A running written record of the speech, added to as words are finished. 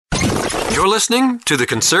You're listening to The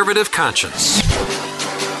Conservative Conscience.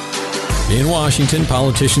 In Washington,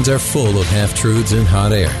 politicians are full of half-truths and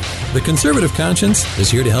hot air. The Conservative Conscience is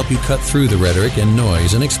here to help you cut through the rhetoric and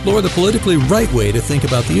noise and explore the politically right way to think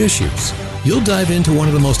about the issues. You'll dive into one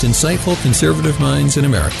of the most insightful conservative minds in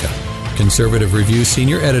America. Conservative Review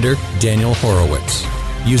Senior Editor Daniel Horowitz.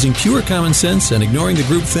 Using pure common sense and ignoring the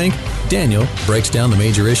groupthink, Daniel breaks down the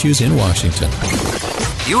major issues in Washington.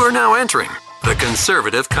 You are now entering The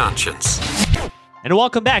Conservative Conscience. And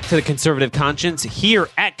welcome back to The Conservative Conscience here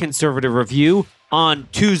at Conservative Review on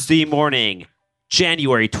Tuesday morning,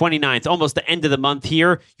 January 29th, almost the end of the month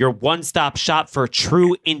here, your one-stop shop for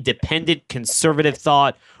true independent conservative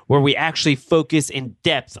thought, where we actually focus in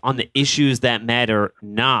depth on the issues that matter,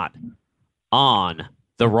 not on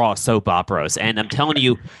the raw soap operas. And I'm telling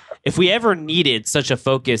you, if we ever needed such a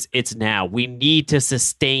focus, it's now. We need to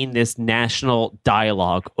sustain this national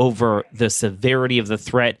dialogue over the severity of the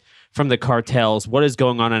threat from the cartels, what is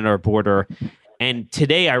going on our border. And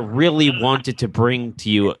today I really wanted to bring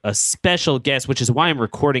to you a special guest, which is why I'm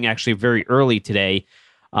recording actually very early today,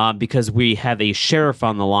 because we have a sheriff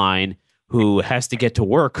on the line who has to get to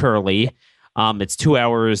work early. It's 2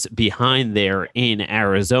 hours behind there in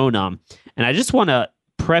Arizona. And I just want to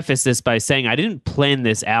preface this by saying I didn't plan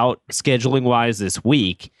this out scheduling-wise this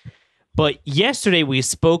week, but yesterday we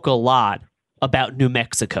spoke a lot about New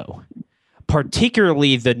Mexico,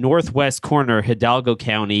 particularly the northwest corner, Hidalgo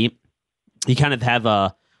County. You kind of have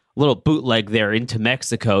a little bootleg there into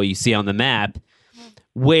Mexico, you see on the map,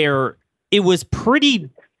 where it was pretty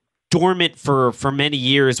dormant for many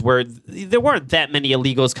years, where there weren't that many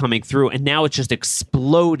illegals coming through, and now it's just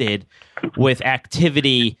exploded with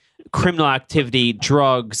activity, criminal activity,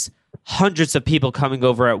 drugs, hundreds of people coming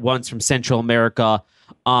over at once from Central America.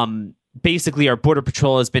 Basically, our Border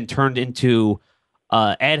Patrol has been turned into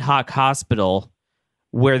ad hoc hospital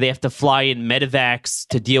where they have to fly in medevacs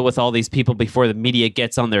to deal with all these people before the media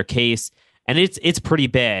gets on their case. And it's pretty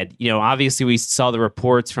bad. You know, obviously we saw the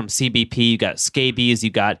reports from CBP. You got scabies,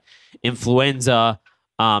 you got influenza,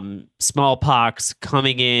 smallpox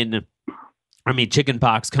coming in.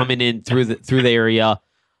 Chickenpox coming in through the area.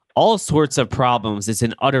 All sorts of problems. It's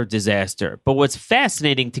an utter disaster. But what's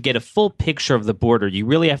fascinating, to get a full picture of the border, you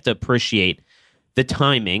really have to appreciate the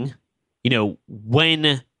timing. You know,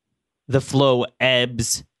 when the flow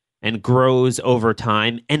ebbs and grows over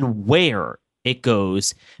time and where it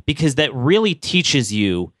goes, because that really teaches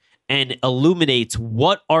you and illuminates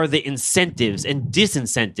what are the incentives and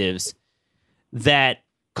disincentives that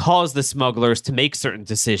cause the smugglers to make certain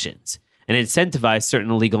decisions and incentivize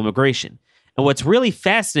certain illegal immigration. And what's really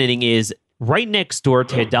fascinating is right next door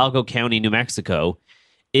to Hidalgo County, New Mexico,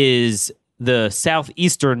 is the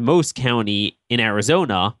southeasternmost county in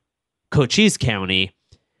Arizona, Cochise County,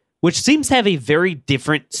 which seems to have a very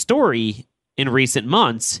different story in recent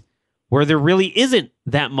months, where there really isn't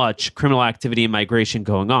that much criminal activity and migration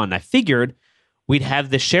going on. I figured we'd have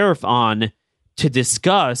the sheriff on to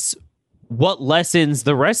discuss what lessons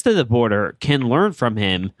the rest of the border can learn from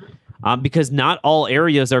him, because not all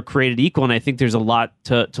areas are created equal, and I think there's a lot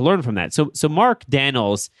to learn from that. So Mark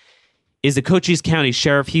Daniels is the Cochise County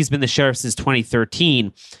Sheriff. He's been the sheriff since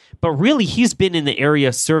 2013, but really he's been in the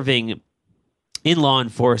area serving in law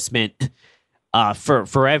enforcement for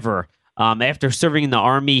forever. After serving in the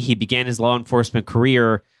Army, he began his law enforcement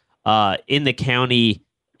career in the county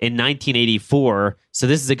in 1984. So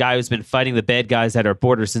this is a guy who's been fighting the bad guys at our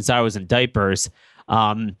border since I was in diapers.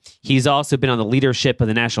 He's also been on the leadership of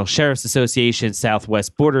the National Sheriff's Association,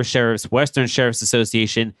 Southwest Border Sheriffs, Western Sheriff's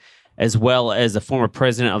Association, as well as the former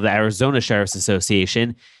president of the Arizona Sheriff's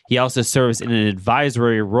Association. He also serves in an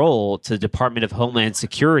advisory role to the Department of Homeland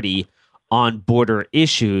Security on border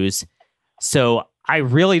issues. So I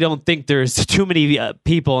really don't think there's too many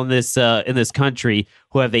people in this country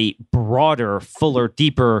who have a broader, fuller,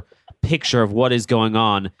 deeper picture of what is going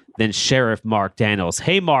on than Sheriff Mark Daniels.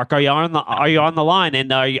 Hey, Mark, are you on the line,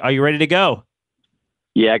 and are you ready to go?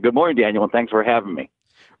 Yeah. Good morning, Daniel, and thanks for having me.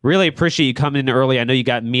 Really appreciate you coming in early. I know you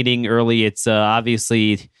got a meeting early. It's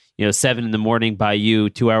obviously 7 a.m. by you,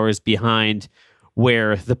 2 hours behind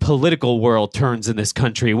where the political world turns in this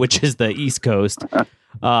country, which is the East Coast.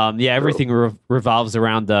 Everything revolves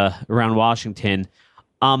around Washington.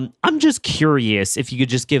 I'm just curious if you could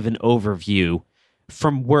just give an overview.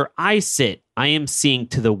 From where I sit, I am seeing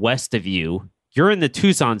to the west of you. You're in the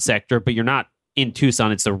Tucson sector, but you're not in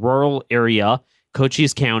Tucson. It's a rural area,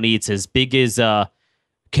 Cochise County. It's as big as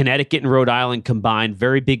Connecticut and Rhode Island combined.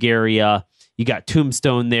 Very big area. You got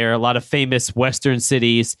Tombstone there, a lot of famous Western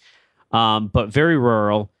cities, but very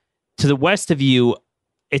rural. To the west of you,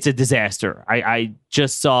 it's a disaster. I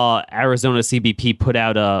just saw Arizona CBP put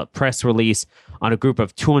out a press release on a group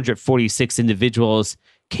of 246 individuals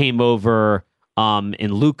came over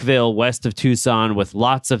in Lukeville, west of Tucson, with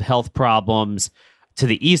lots of health problems. To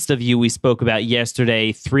the east of you, we spoke about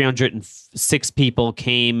yesterday, 306 people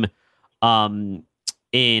came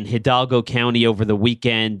in Hidalgo County over the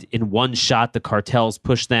weekend. In one shot, the cartels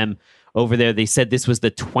pushed them over there. They said this was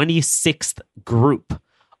the 26th group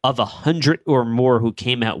of 100 or more who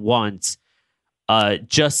came at once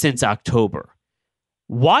just since October.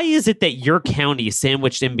 Why is it that your county,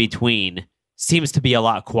 sandwiched in between, seems to be a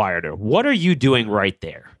lot quieter? What are you doing right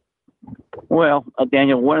there? Well,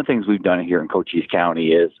 Daniel, one of the things we've done here in Cochise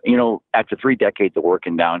County is, after 3 decades of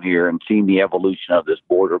working down here and seeing the evolution of this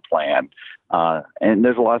border plan, and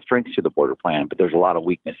there's a lot of strengths to the border plan, but there's a lot of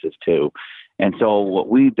weaknesses too. And so what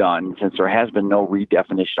we've done, since there has been no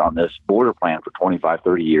redefinition on this border plan for 25,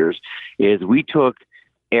 30 years, is we took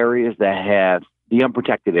areas that had the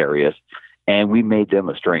unprotected areas and we made them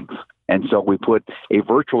a strength. And so we put a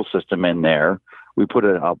virtual system in there. We put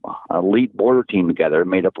an elite border team together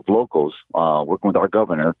made up of locals, working with our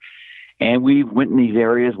governor. And we went in these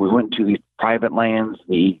areas. We went to these private lands,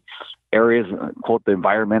 the areas, quote, the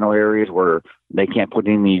environmental areas where they can't put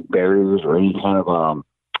any barriers or any kind of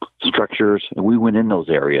structures. And we went in those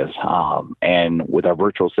areas and with our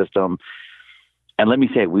virtual system. And let me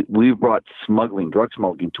say, we've brought drug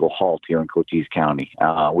smuggling to a halt here in Cochise County.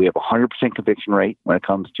 We have a 100% conviction rate when it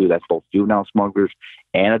comes to that's both juvenile smugglers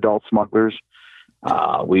and adult smugglers.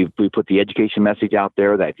 We put the education message out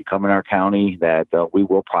there that if you come in our county, that we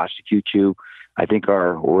will prosecute you. I think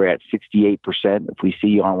we're at 68%. If we see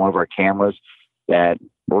you on one of our cameras, that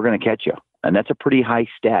we're going to catch you. And that's a pretty high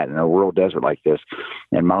stat in a rural desert like this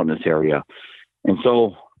and mountainous area. And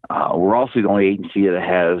so we're also the only agency that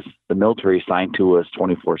has the military assigned to us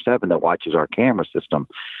 24/7 that watches our camera system.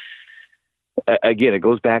 Again, it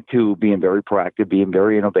goes back to being very proactive, being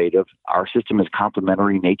very innovative. Our system is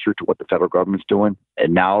complementary in nature to what the federal government's doing,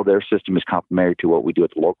 and now their system is complementary to what we do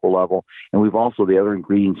at the local level. And we've also, the other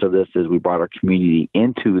ingredients of this is we brought our community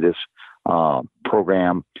into this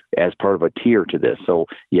program as part of a tier to this. So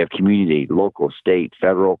you have community, local, state,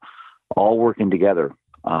 federal, all working together.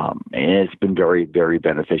 And it's been very, very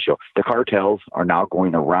beneficial. The cartels are now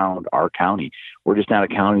going around our county. We're just not a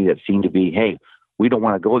county that seemed to be, hey, we don't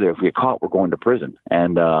want to go there. If we get caught, we're going to prison.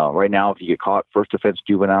 And right now, if you get caught, first offense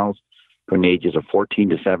juveniles from the ages of 14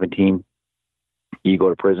 to 17, you go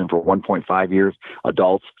to prison for 1.5 years.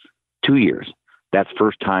 Adults, 2 years. That's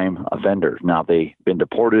first-time offenders. Now, if they've been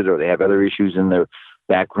deported or they have other issues in their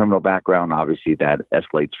criminal background, obviously that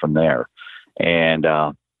escalates from there. And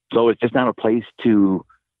so it's just not a place to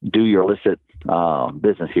do your illicit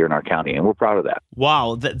business here in our county, and we're proud of that.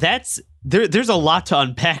 Wow, there's a lot to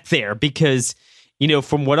unpack there because,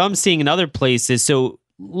 from what I'm seeing in other places, so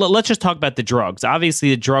let's just talk about the drugs. Obviously,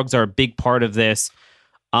 the drugs are a big part of this,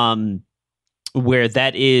 where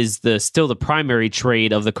that is still the primary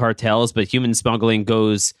trade of the cartels, but human smuggling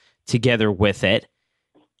goes together with it.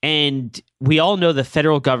 And we all know the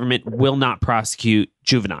federal government will not prosecute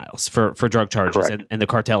juveniles for drug charges, and the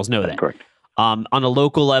cartels know that. Correct. On a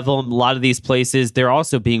local level, a lot of these places, they're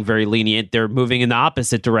also being very lenient. They're moving in the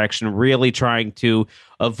opposite direction, really trying to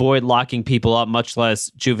avoid locking people up, much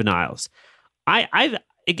less juveniles.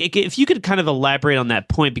 If you could kind of elaborate on that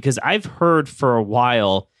point, because I've heard for a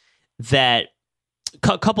while that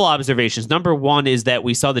couple observations. Number one is that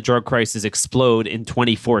we saw the drug crisis explode in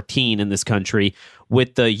 2014 in this country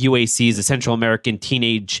with the UACs, the Central American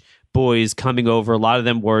teenage boys coming over. A lot of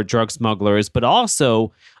them were drug smugglers, but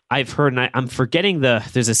also I've heard, and I'm forgetting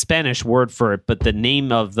there's a Spanish word for it, but the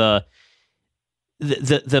name of the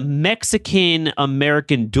Mexican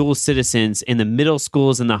American dual citizens in the middle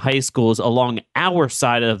schools and the high schools along our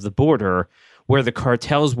side of the border, where the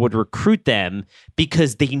cartels would recruit them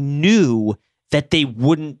because they knew that they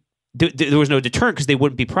wouldn't, there was no deterrent because they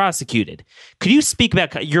wouldn't be prosecuted. Could you speak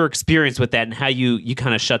about your experience with that and how you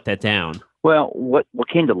kind of shut that down? Well, what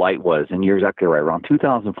came to light was, and you're exactly right, around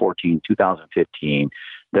 2014, 2015,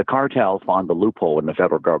 the cartels found the loophole in the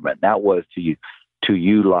federal government. That was to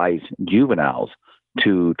utilize juveniles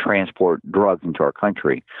to transport drugs into our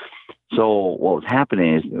country. So what was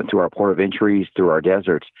happening is through our port of entries, through our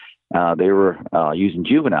deserts, they were using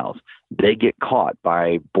juveniles. They get caught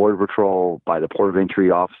by Border Patrol, by the port of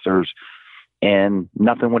entry officers, and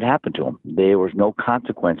nothing would happen to them. There was no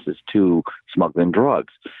consequences to smuggling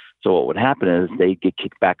drugs. So what would happen is they get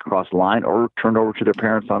kicked back across the line or turned over to their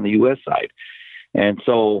parents on the U.S. side. And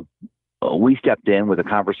so we stepped in with a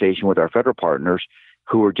conversation with our federal partners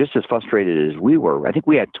who were just as frustrated as we were. I think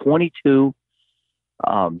we had 22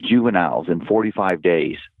 juveniles in 45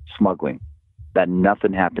 days smuggling that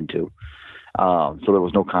nothing happened to. So there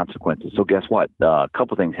was no consequences. So guess what? A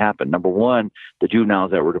couple things happened. Number one, the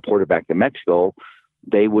juveniles that were deported back to Mexico,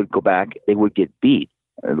 they would go back, they would get beat.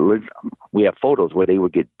 We have photos where they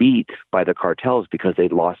would get beat by the cartels because they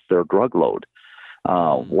lost their drug load.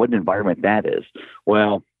 What an environment that is.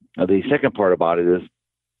 Well, the second part about it is...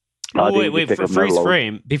 wait, freeze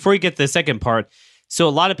frame. Before you get to the second part, so a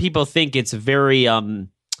lot of people think it's very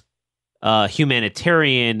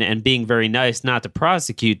humanitarian and being very nice not to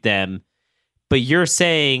prosecute them, but you're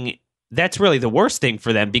saying that's really the worst thing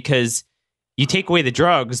for them because you take away the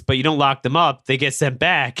drugs, but you don't lock them up. They get sent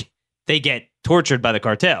back. They get tortured by the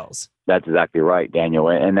cartels. That's exactly right, Daniel.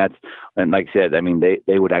 And like I said, I mean,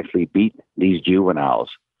 they would actually beat these juveniles.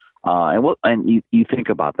 And you think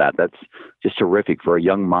about that. That's just terrific for a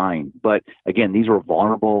young mind. But again, these were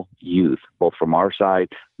vulnerable youth, both from our side,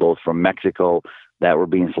 both from Mexico, that were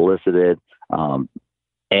being solicited.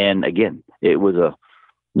 And again, it was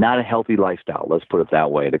not a healthy lifestyle. Let's put it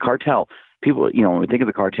that way. The cartel, people, when we think of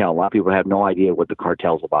the cartel, a lot of people have no idea what the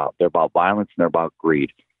cartel's about. They're about violence and they're about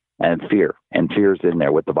greed and fear. And fear's in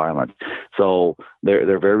there with the violence. So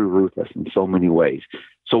they're very ruthless in so many ways.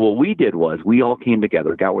 So what we did was we all came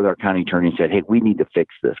together, got with our county attorney and said, hey, we need to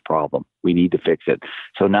fix this problem. We need to fix it.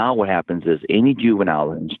 So now what happens is any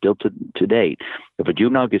juvenile, and still to date, if a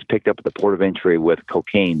juvenile gets picked up at the port of entry with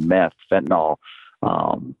cocaine, meth, fentanyl,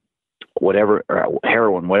 whatever,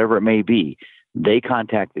 heroin, whatever it may be, they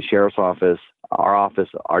contact the sheriff's office,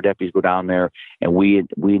 our deputies go down there, and we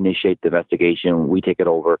initiate the investigation. We take it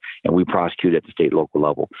over, and we prosecute at the state, local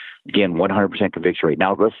level. Again, 100% conviction rate.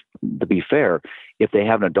 Now, to be fair, if they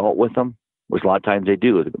have an adult with them, which a lot of times they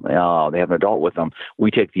do, they have an adult with them,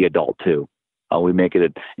 we take the adult too. We make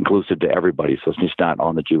it inclusive to everybody, so it's just not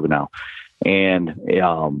on the juvenile. And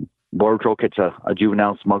Border Patrol gets a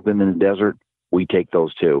juvenile smuggling in the desert, we take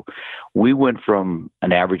those too. We went from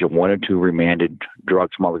an average of 1 or 2 remanded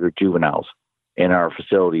drug smuggler juveniles in our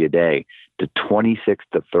facility a day to 26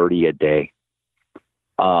 to 30 a day.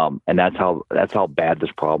 And that's how bad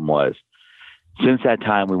this problem was. Since that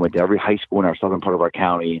time, we went to every high school in our southern part of our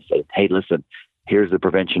county and said, hey, listen, here's the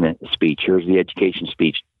prevention speech. Here's the education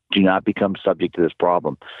speech. Do not become subject to this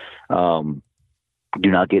problem. Do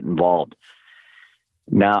not get involved.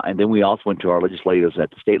 Now, and then we also went to our legislators at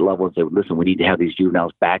the state level and said, listen, we need to have these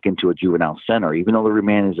juveniles back into a juvenile center. Even though they're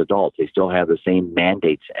remanded as adults, they still have the same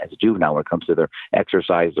mandates as a juvenile when it comes to their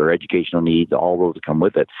exercise, their educational needs, all those that come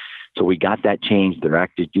with it. So we got that changed. They're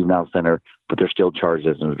active juvenile center, but they're still charged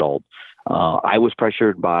as an adult. I was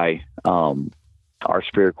pressured by our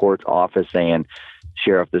Superior Court's office saying,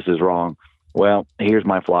 Sheriff, this is wrong. Well, here's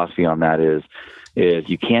my philosophy on that is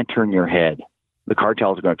you can't turn your head. The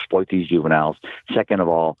cartels are going to exploit these juveniles. Second of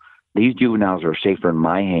all, these juveniles are safer in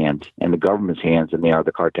my hands and the government's hands than they are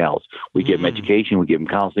the cartels. We give them education, we give them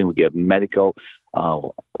counseling, we give them medical,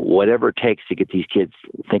 whatever it takes to get these kids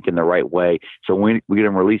thinking the right way. So we get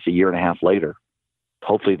them released a year and a half later.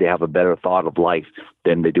 Hopefully they have a better thought of life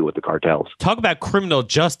than they do with the cartels. Talk about criminal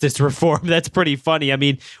justice reform. That's pretty funny. I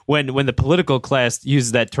mean, when the political class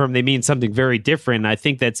uses that term, they mean something very different. I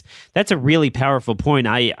think that's a really powerful point.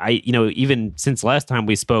 I even since last time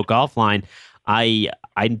we spoke offline, I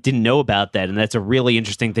didn't know about that. And that's a really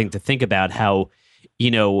interesting thing to think about how,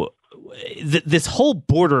 this whole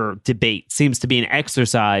border debate seems to be an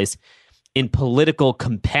exercise in political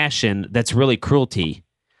compassion that's really cruelty.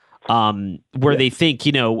 Where they think,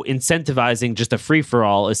 incentivizing just a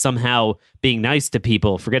free-for-all is somehow being nice to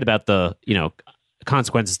people. Forget about the,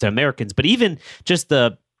 consequences to Americans, but even just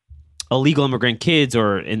the illegal immigrant kids,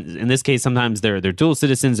 or in this case, sometimes they're dual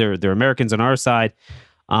citizens, they're Americans on our side.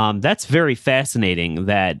 That's very fascinating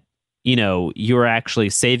that, you're actually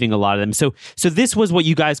saving a lot of them. So this was what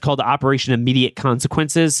you guys called Operation Immediate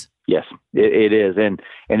Consequences? Yes, it is. And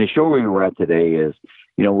the show where we're at today is,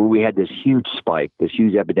 we had this huge spike, this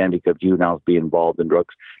huge epidemic of juveniles being involved in drug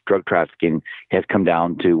trafficking has come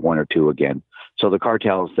down to 1 or 2 again. So the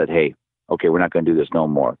cartels said, hey, okay, we're not going to do this no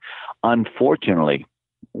more. Unfortunately,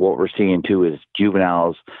 what we're seeing too is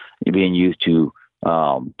juveniles being used to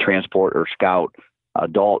transport or scout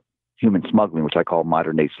adult human smuggling, which I call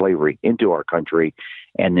modern day slavery, into our country.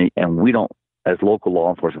 And we don't, as local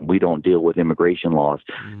law enforcement, we don't deal with immigration laws.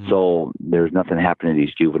 So there's nothing happening to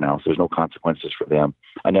these juveniles. There's no consequences for them.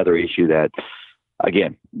 Another issue that,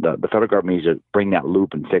 again, the federal government needs to bring that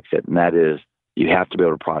loop and fix it, and that is you have to be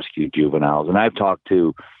able to prosecute juveniles. And I've talked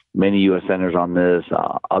to many U.S. senators on this,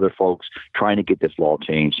 other folks trying to get this law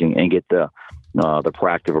changed and get the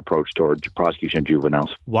proactive approach towards prosecution of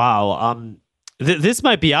juveniles. Wow. This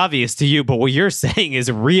might be obvious to you, but what you're saying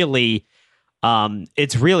is really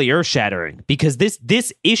it's really earth-shattering because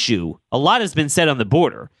this issue, a lot has been said on the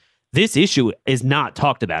border. This issue is not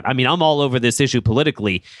talked about. I mean, I'm all over this issue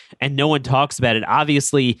politically, and no one talks about it.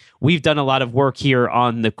 Obviously, we've done a lot of work here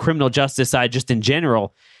on the criminal justice side, just in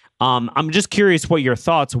general. I'm just curious what your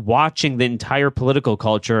thoughts watching the entire political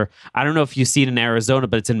culture. I don't know if you see it in Arizona,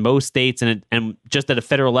 but it's in most states, and just at a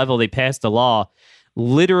federal level, they passed a law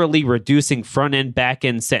literally reducing front-end,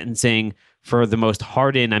 back-end sentencing for the most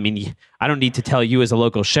hardened. I mean, I don't need to tell you as a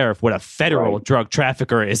local sheriff what a federal drug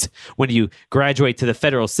trafficker is when you graduate to the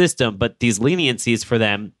federal system, but these leniencies for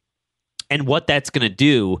them and what that's going to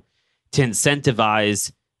do to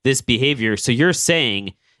incentivize this behavior. So you're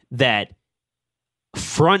saying that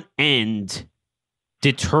front-end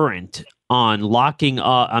deterrent on locking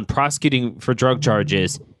up, on prosecuting for drug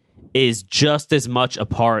charges is just as much a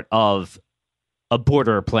part of a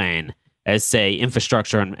border plan as, say,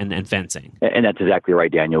 infrastructure and fencing. And that's exactly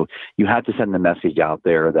right, Daniel. You have to send the message out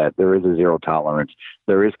there that there is a zero tolerance.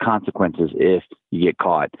 There is consequences if you get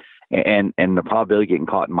caught. And the probability of getting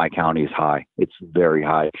caught in my county is high. It's very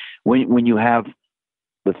high. When you have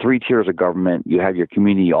the three tiers of government, you have your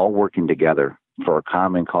community all working together for a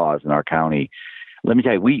common cause in our county. Let me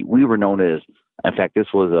tell you, we were known as, in fact,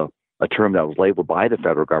 this was a term that was labeled by the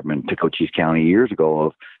federal government to Cochise County years ago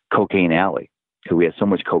of Cocaine Alley, because we had so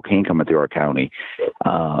much cocaine coming through our county.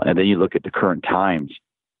 And then you look at the current times.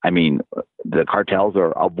 I mean, the cartels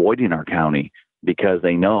are avoiding our county because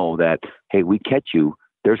they know that, hey, we catch you,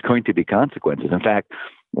 there's going to be consequences. In fact,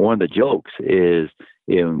 one of the jokes is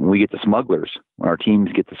when we get the smugglers, when our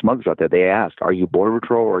teams get the smugglers out there, they ask, are you Border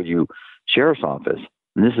Patrol or are you Sheriff's Office?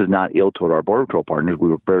 And this is not ill toward our Border Patrol partners. We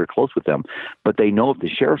were very close with them. But they know if the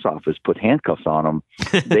Sheriff's Office put handcuffs on them,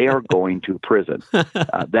 they are going to prison.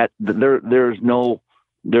 There's no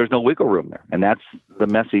wiggle room there. And that's the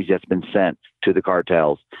message that's been sent to the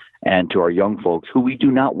cartels and to our young folks who we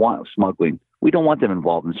do not want smuggling. We don't want them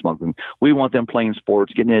involved in smuggling. We want them playing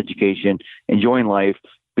sports, getting an education, enjoying life,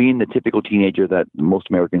 being the typical teenager that most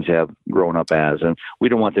Americans have grown up as. And we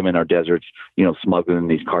don't want them in our deserts, smuggling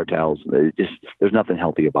these cartels. There's nothing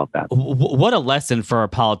healthy about that. What a lesson for our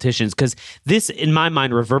politicians, because this, in my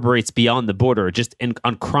mind, reverberates beyond the border, just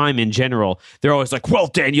on crime in general. They're always like, well,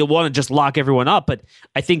 Dan, you'll want to just lock everyone up. But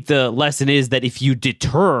I think the lesson is that if you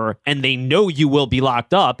deter and they know you will be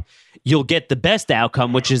locked up, you'll get the best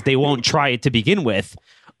outcome, which is they won't try it to begin with.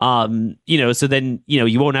 So then,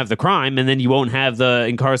 you won't have the crime, and then you won't have the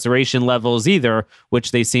incarceration levels either,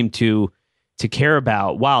 which they seem to care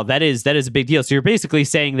about. Wow, that is a big deal. So you're basically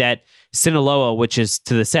saying that Sinaloa, which is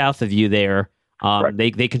to the south of you there,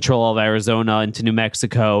 they control all of Arizona into New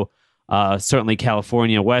Mexico, certainly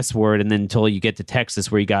California westward, and then until you get to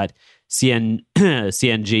Texas, where you got CNG,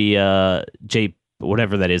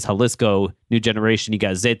 whatever that is, Jalisco, New Generation, you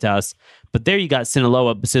got Zetas, but there you got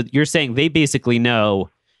Sinaloa. So you're saying they basically know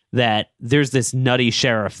that there's this nutty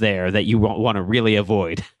sheriff there that you want to really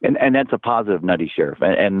avoid. And that's a positive nutty sheriff.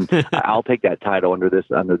 And I'll take that title under these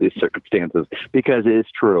circumstances, because it is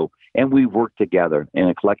true. And we work together in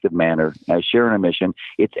a collective manner, sharing a mission.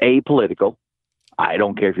 It's apolitical. I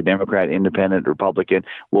don't care if you're Democrat, Independent, Republican.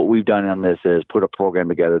 What we've done on this is put a program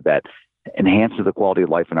together that enhances the quality of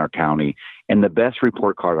life in our county. And the best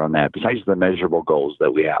report card on that, besides the measurable goals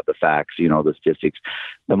that we have, the facts, the statistics,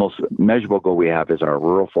 the most measurable goal we have is our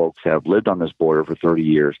rural folks have lived on this border for 30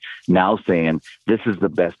 years, now saying this is the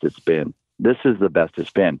best it's been. This is the best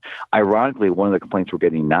it's been. Ironically, one of the complaints we're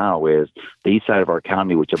getting now is the east side of our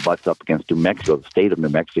county, which abuts up against New Mexico, the state of New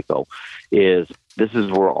Mexico, this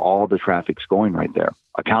is where all the traffic's going right there.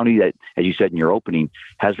 A county that, as you said in your opening,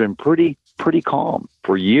 has been pretty calm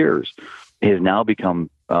for years, has now become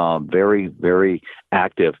very, very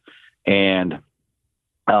active. And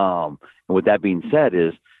with that being said,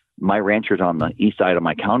 is my ranchers on the east side of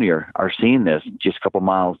my county are seeing this just a couple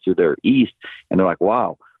miles to their east, and they're like,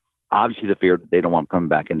 wow. Obviously, the fear that they don't want them coming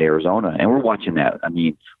back into Arizona. And we're watching that. I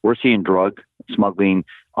mean, we're seeing drug smuggling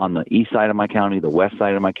on the east side of my county, the west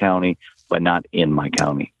side of my county, but not in my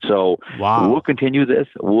county. So We'll continue this.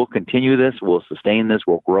 We'll sustain this.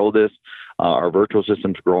 We'll grow this. Our virtual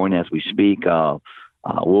system's growing as we speak.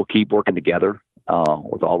 We'll keep working together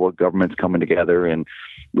with all the governments coming together, and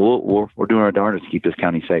we're doing our darndest to keep this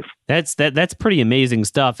county safe. That's pretty amazing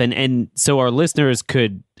stuff. And so our listeners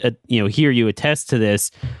could hear you attest to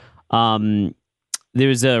this.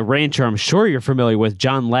 There's a rancher I'm sure you're familiar with,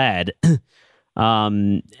 John Ladd.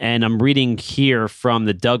 And I'm reading here from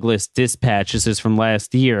the Douglas Dispatch. This is from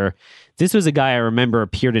last year. This was a guy I remember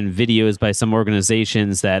appeared in videos by some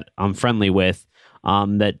organizations that I'm friendly with,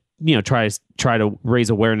 that try to raise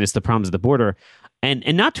awareness to the problems of the border.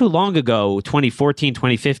 And not too long ago, 2014,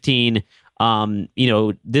 2015,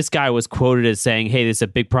 This guy was quoted as saying, "Hey, this is a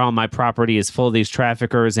big problem. My property is full of these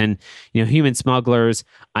traffickers and, human smugglers.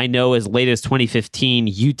 I know as late as 2015,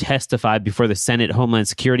 you testified before the Senate Homeland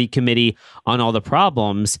Security Committee on all the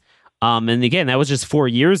problems." And again, that was just 4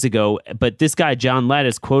 years ago. But this guy, John Lett,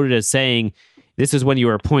 is quoted as saying, this is when you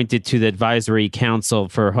were appointed to the Advisory Council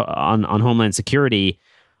on Homeland Security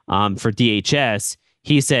for DHS.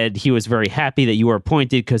 He said he was very happy that you were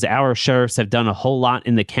appointed because our sheriffs have done a whole lot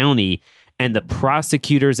in the county and the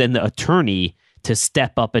prosecutors and the attorney to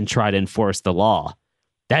step up and try to enforce the law.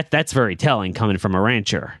 That's very telling coming from a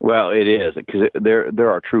rancher. Well, it is, because there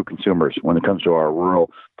are true consumers when it comes to our rural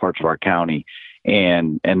parts of our county,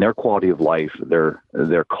 and their quality of life, their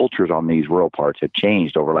cultures on these rural parts have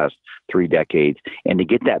changed over the last 3 decades. And to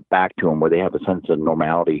get that back to them where they have a sense of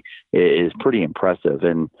normality is pretty impressive.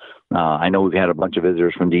 And I know we've had a bunch of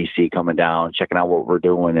visitors from D.C. coming down, checking out what we're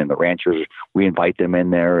doing, and the ranchers, we invite them in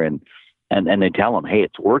there and they tell them, hey,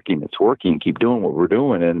 it's working, keep doing what we're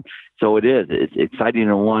doing. And so it is. It's exciting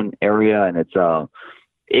in one area, and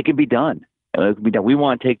it can be done. We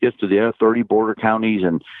want to take this to the other 30 border counties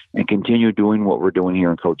and continue doing what we're doing here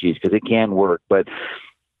in Cochise, because it can work. But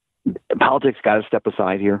politics got to step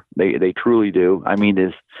aside here. They truly do. I mean,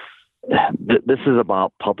 this is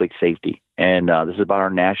about public safety, and this is about our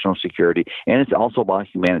national security, and it's also about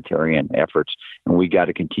humanitarian efforts, and we got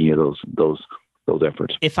to continue those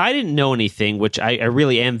efforts. If I didn't know anything, which I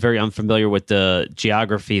really am very unfamiliar with the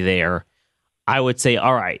geography there, I would say,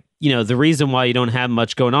 all right, the reason why you don't have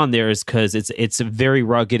much going on there is because it's very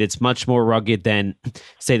rugged. It's much more rugged than,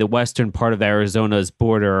 say, the western part of Arizona's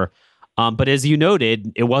border. But as you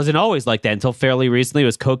noted, it wasn't always like that until fairly recently. It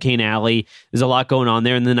was Cocaine Alley. There's a lot going on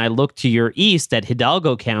there. And then I look to your east at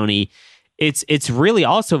Hidalgo County. It's really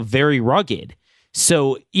also very rugged.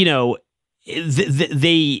 So,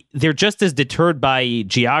 they're just as deterred by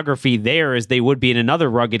geography there as they would be in another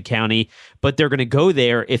rugged county, but they're going to go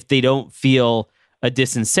there if they don't feel a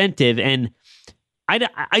disincentive. And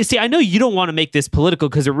I know you don't want to make this political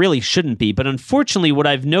because it really shouldn't be, but unfortunately what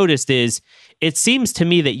I've noticed is it seems to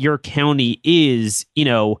me that your county is,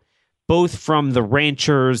 both from the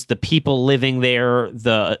ranchers, the people living there,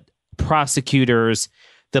 the prosecutors,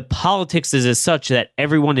 the politics is as such that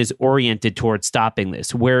everyone is oriented towards stopping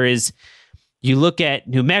this. Whereas you look at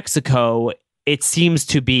New Mexico, it seems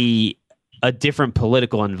to be a different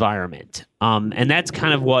political environment. And that's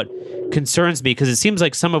kind of what concerns me, because it seems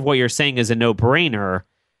like some of what you're saying is a no-brainer,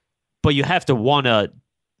 but you have to want to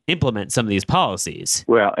implement some of these policies.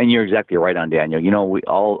 Well, and you're exactly right on, Daniel. We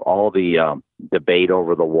all the debate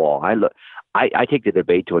over the wall. I take the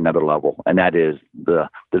debate to another level, and that is the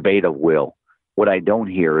debate of will. What I don't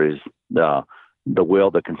hear is the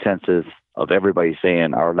will, the consensus of everybody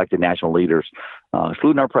saying, our elected national leaders,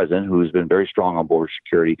 including our president, who's been very strong on border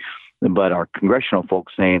security, but our congressional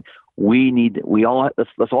folks saying,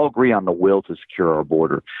 let's all agree on the will to secure our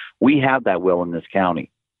border. We have that will in this county.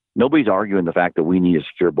 Nobody's arguing the fact that we need a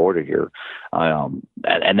secure border here.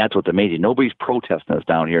 And that's what's amazing. Nobody's protesting us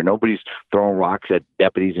down here. Nobody's throwing rocks at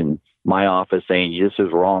deputies in my office saying, this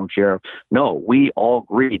is wrong, Sheriff. No, we all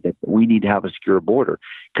agree that we need to have a secure border,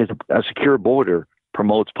 because a secure border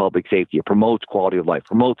promotes public safety, it promotes quality of life,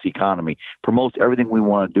 promotes the economy, promotes everything we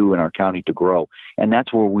want to do in our county to grow. And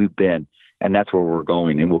that's where we've been, and that's where we're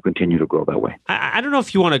going, and we'll continue to grow that way. I don't know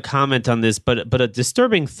if you want to comment on this, but a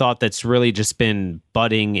disturbing thought that's really just been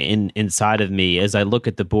budding inside of me as I look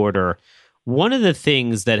at the border. One of the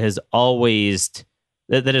things that has always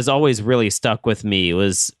really stuck with me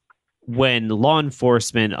was when law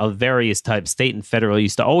enforcement of various types, state and federal,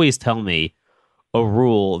 used to always tell me a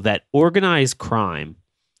rule that organized crime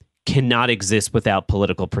cannot exist without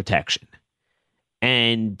political protection.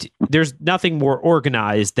 And there's nothing more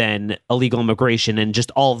organized than illegal immigration and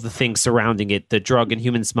just all of the things surrounding it, the drug and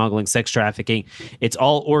human smuggling, sex trafficking. It's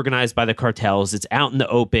all organized by the cartels. It's out in the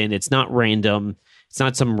open. It's not random. It's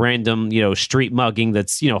not some random, street mugging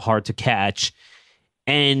that's, hard to catch.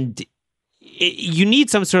 And you need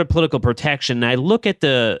some sort of political protection. And I look at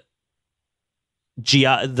the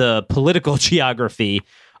political geography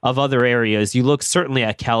of other areas. You look certainly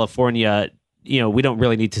at California. We don't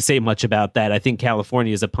really need to say much about that. I think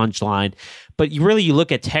California is a punchline, but you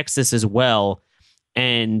look at Texas as well.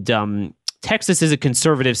 And Texas is a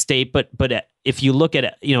conservative state, but if you look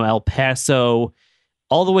at El Paso,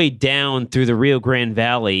 all the way down through the Rio Grande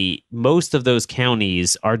Valley, most of those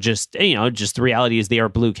counties are just the reality is they are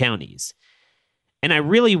blue counties. And I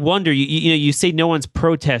really wonder, you say no one's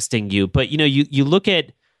protesting you, but, you look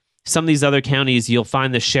at some of these other counties, you'll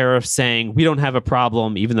find the sheriff saying, we don't have a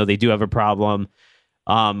problem, even though they do have a problem.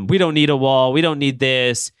 We don't need a wall. We don't need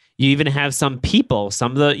this. You even have some people,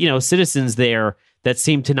 some of the, citizens there that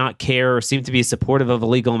seem to not care, or seem to be supportive of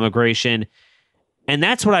illegal immigration. And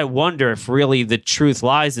that's what I wonder if really the truth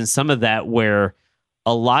lies in some of that, where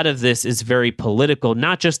a lot of this is very political,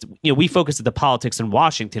 not just, we focus on the politics in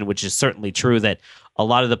Washington, which is certainly true that a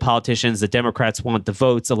lot of the politicians, the Democrats want the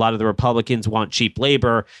votes, a lot of the Republicans want cheap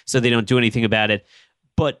labor, so they don't do anything about it.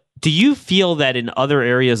 But do you feel that in other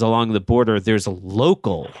areas along the border, there's a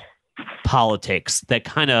local politics that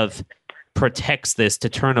kind of protects this to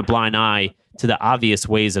turn a blind eye to the obvious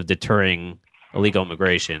ways of deterring illegal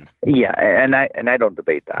immigration? Yeah, and I don't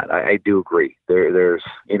debate that. I do agree. There's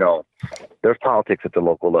politics at the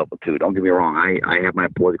local level too. Don't get me wrong. I have my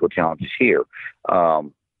political challenges here,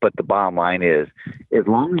 but the bottom line is, as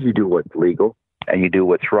long as you do what's legal and you do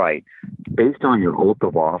what's right, based on your oath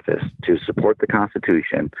of office to support the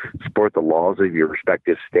Constitution, support the laws of your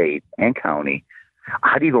respective state and county,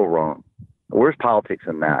 how do you go wrong? Where's politics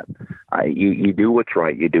in that? You do what's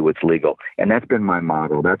right, you do what's legal. And that's been my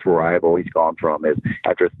motto. That's where I've always gone from, is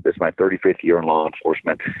after this my 35th year in law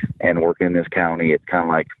enforcement and working in this county, it's kind of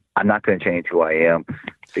like, I'm not going to change who I am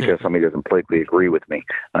because somebody doesn't politically agree with me.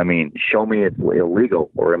 I mean, show me it's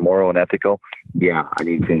illegal or immoral and ethical. Yeah, I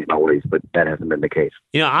need to change my ways, but that hasn't been the case.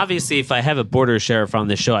 Obviously, if I have a border sheriff on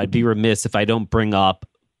the show, I'd be remiss if I don't bring up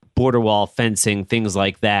border wall fencing, things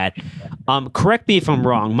like that. Correct me if I'm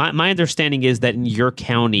wrong. My understanding is that in your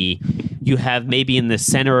county, you have maybe in the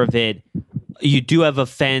center of it, you do have a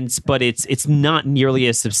fence, but it's not nearly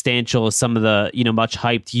as substantial as some of the much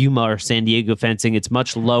hyped Yuma or San Diego fencing. It's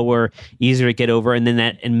much lower, easier to get over, and then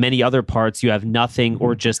that in many other parts you have nothing,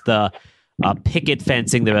 or just the picket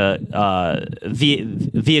fencing,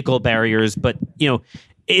 the vehicle barriers. But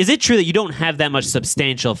is it true that you don't have that much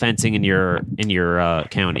substantial fencing in your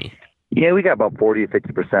county? Yeah, we got about 40 to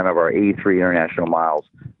 50% of our 83 international miles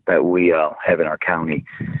that we have in our county.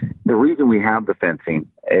 The reason we have the fencing,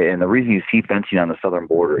 and the reason you see fencing on the southern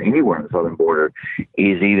border, anywhere on the southern border,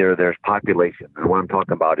 is either there's population. And what I'm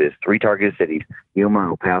talking about is 3 targeted cities, Yuma,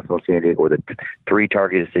 El Paso, San Diego, are the 3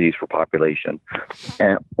 targeted cities for population,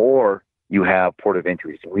 or you have port of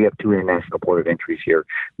entries. We have 2 international port of entries here.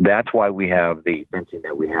 That's why we have the fencing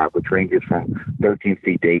that we have, which ranges from 13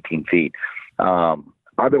 feet to 18 feet.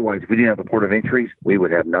 Otherwise, if we didn't have a port of entries, we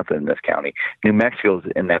would have nothing in this county. New Mexico's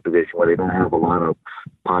in that position where they don't have a lot of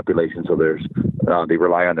population, so they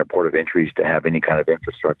rely on their port of entries to have any kind of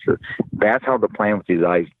infrastructure. That's how the plan was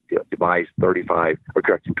devised 25,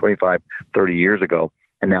 30 years ago.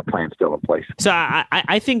 And that plan's still in place. So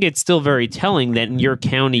I think it's still very telling that in your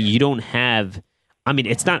county you don't have,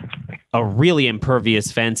 it's not a really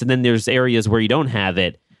impervious fence, and then there's areas where you don't have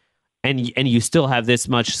it, and you still have this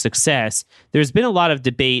much success. There's been a lot of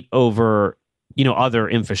debate over, other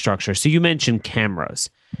infrastructure. So you mentioned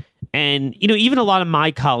cameras. And, even a lot of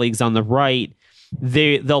my colleagues on the right,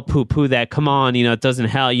 they'll poo-poo that. Come on, it doesn't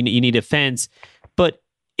help. You need a fence. But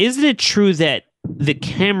isn't it true that the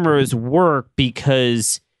cameras work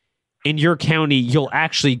because in your county you'll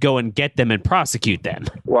actually go and get them and prosecute them?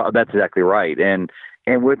 Well, that's exactly right. And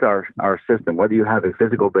with our system, whether you have a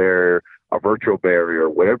physical barrier, a virtual barrier,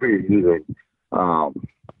 whatever you're using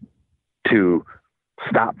to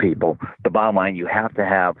stop people, the bottom line, you have to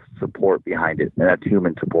have support behind it, and that's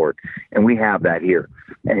human support. And we have that here.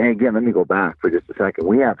 And again, let me go back for just a second.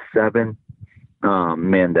 We have 7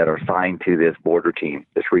 men that are assigned to this border team,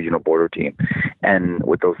 this regional border team. And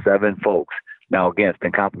with those 7 folks, now again, it's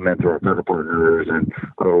been complimented to our federal partners and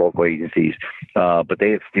other local agencies, but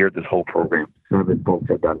they have steered this whole program. 7 folks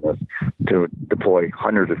have done this to deploy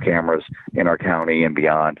hundreds of cameras in our county and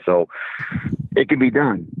beyond. So it can be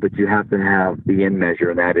done, but you have to have the end measure,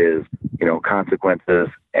 and that is, consequences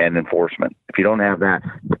and enforcement. If you don't have that,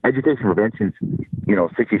 education prevention is,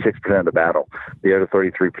 66% of the battle. The other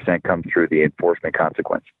 33% comes through the enforcement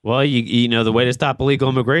consequence. Well, the way to stop illegal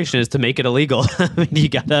immigration is to make it illegal. You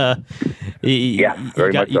gotta, you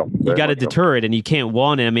gotta deter it, and you can't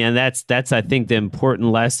want it. That's I think the important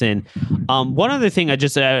lesson. One other thing, I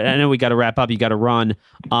know we got to wrap up. You got to run.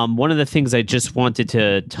 One of the things I just wanted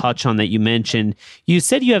to touch on that you mentioned, you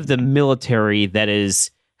said you have the military that is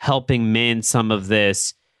helping man some of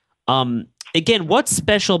this. Again, what's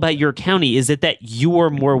special about your county? Is it that you are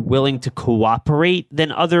more willing to cooperate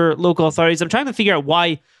than other local authorities? I'm trying to figure out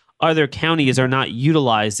why other counties are not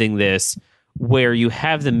utilizing this, where you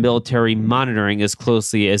have the military monitoring as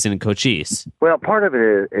closely as in Cochise. Well, part of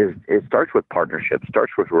it is it starts with partnerships,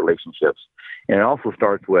 starts with relationships, and it also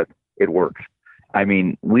starts with it works. I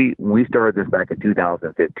mean, we started this back in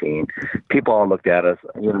 2015. People all looked at us,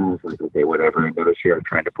 it's like, okay, whatever. Another sheriff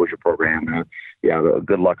trying to push a program.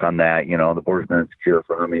 Good luck on that. The board's been secure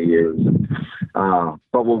for how many years?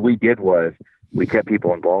 But what we did was we kept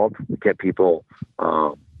people involved. We kept people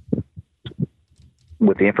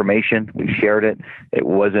with the information. We shared it. It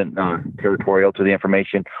wasn't territorial to the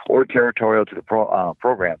information or territorial to the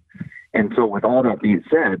program. And so with all that being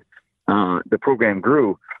said, the program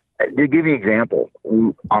grew. To give you an example,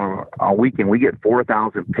 on a weekend, we get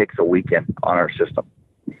 4,000 picks a weekend on our system.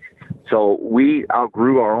 So we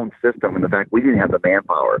outgrew our own system in the fact we didn't have the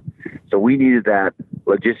manpower. So we needed that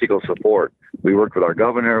logistical support. We worked with our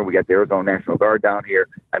governor. We got the Arizona National Guard down here,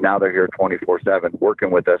 and now they're here 24/7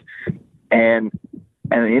 working with us. And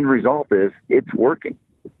the end result is it's working.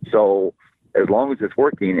 So as long as it's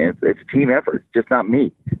working, it's a team effort. It's just not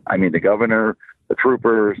me. I mean, the governor, the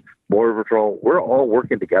troopers, Border Patrol, we're all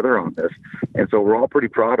working together on this. And so we're all pretty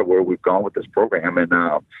proud of where we've gone with this program. And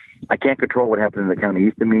I can't control what happens in the county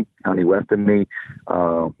east of me, county west of me,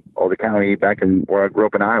 or the county back in where I grew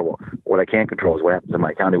up in Iowa. What I can control is what happens in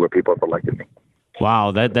my county where people have elected me.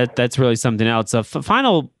 Wow, that's really something else. A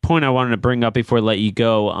final point I wanted to bring up before I let you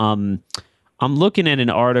go. I'm looking at an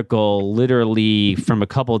article literally from a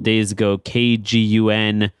couple of days ago,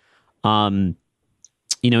 KGUN, in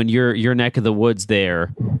your neck of the woods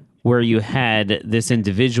there, where you had this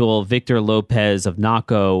individual, Victor Lopez of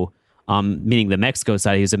Naco, meaning the Mexico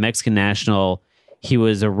side. He was a Mexican national. He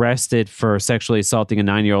was arrested for sexually assaulting a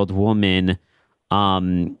 9-year-old woman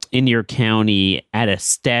in your county at a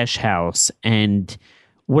stash house. And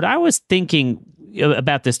what I was thinking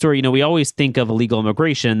about this story, we always think of illegal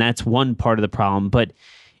immigration, and that's one part of the problem. But,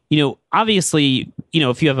 obviously,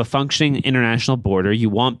 if you have a functioning international border, you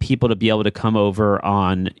want people to be able to come over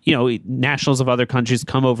on, nationals of other countries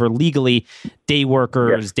come over legally, day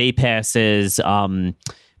workers, yes, day passes,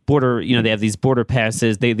 border, they have these border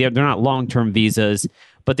passes. They're not long-term visas,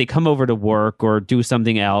 but they come over to work or do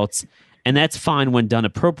something else. And that's fine when done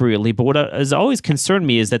appropriately. But what has always concerned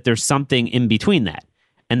me is that there's something in between that.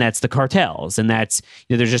 And that's the cartels. And that's,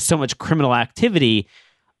 there's just so much criminal activity.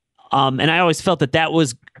 And I always felt that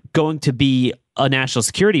was going to be a national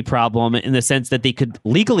security problem in the sense that they could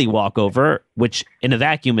legally walk over, which in a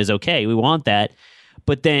vacuum is okay. We want that.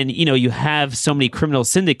 But then, you have so many criminal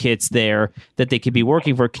syndicates there that they could be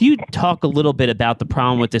working for. Can you talk a little bit about the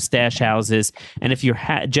problem with the stash houses and if you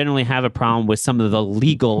generally have a problem with some of the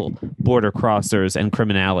legal border crossers and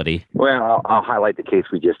criminality? Well, I'll highlight the case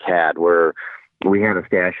we just had where we had a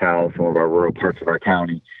stash house in one of our rural parts of our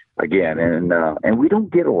county again, and we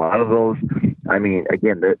don't get a lot of those. I mean,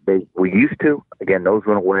 again, we used to. Again, those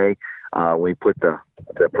went away. We put the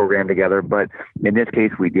program together, but in this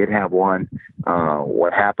case, we did have one.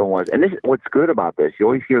 What happened was, and this what's good about this, you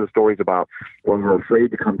always hear the stories about when we're afraid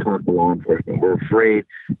to come talk to law enforcement. We're afraid,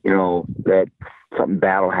 that something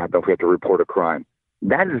bad will happen if we have to report a crime.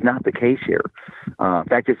 That is not the case here. In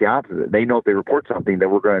fact, it's the opposite. They know if they report something, that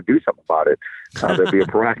we're going to do something about it. There'll be a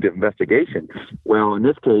proactive investigation. Well, in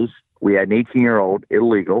this case, we had an 18-year-old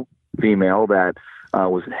illegal female that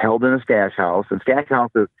was held in a stash house. And stash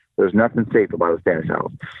houses, there's nothing safe about a stash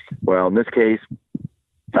house. Well, in this case,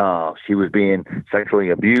 she was being sexually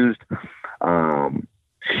abused.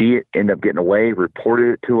 She ended up getting away,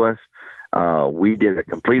 reported it to us. We did a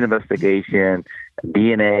complete investigation,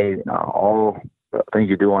 DNA, all things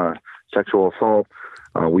you do on a sexual assault.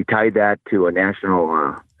 We tied that to a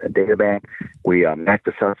national data bank. We matched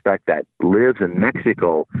a suspect that lives in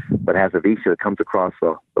Mexico but has a visa that comes across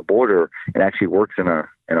the border and actually works in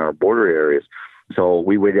our border areas. So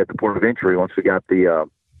we waited at the port of entry once we got the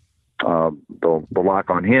lock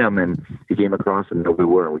on him, and he came across and we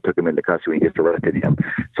were, and we took him into custody and just arrested him.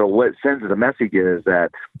 So what it sends as a message is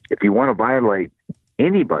that if you want to violate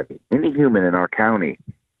anybody, any human in our county,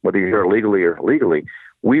 whether you're here illegally or legally,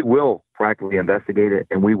 we will practically investigate it,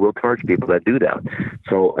 and we will charge people that do that.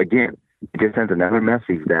 So again, it just sends another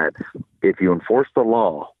message that if you enforce the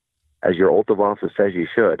law as your oath of office says you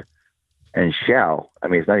should and shall, I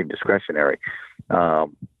mean, it's not even discretionary,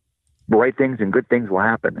 right things and good things will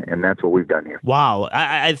happen, and that's what we've done here. Wow.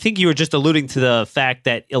 I think you were just alluding to the fact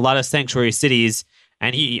that a lot of sanctuary cities,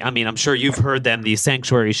 and I'm sure you've heard them, these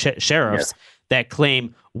sanctuary sheriffs, yes, that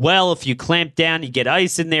claim, well, if you clamp down, you get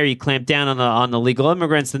ICE in there, you clamp down on the legal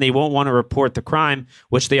immigrants, then they won't want to report the crime,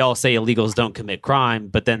 which they all say illegals don't commit crime,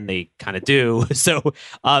 but then they kind of do. So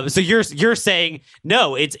you're saying,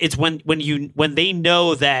 no, it's when they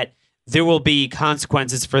know that there will be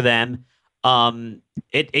consequences for them,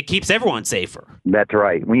 it keeps everyone safer. That's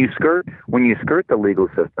right. When you skirt the legal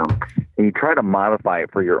system and you try to modify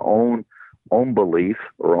it for your own own belief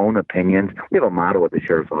or own opinions. We have a motto at the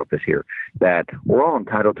sheriff's office here that we're all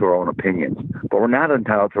entitled to our own opinions, but we're not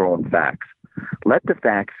entitled to our own facts. Let the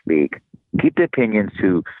facts speak. Keep the opinions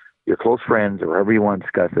to your close friends or whoever you want to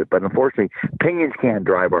discuss it. But unfortunately, opinions can't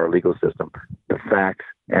drive our legal system. The facts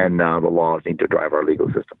and the laws need to drive our legal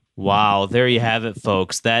system. Wow, there you have it,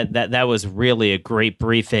 folks. That was really a great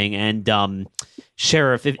briefing. And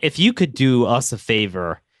Sheriff, if you could do us a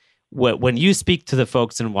favor, when you speak to the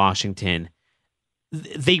folks in Washington,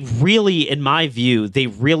 they really, in my view, they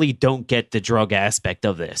really don't get the drug aspect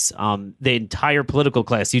of this. The entire political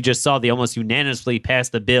class, you just saw, they almost unanimously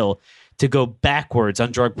passed the bill to go backwards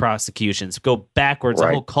on drug prosecutions, go backwards. Right.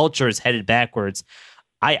 The whole culture is headed backwards.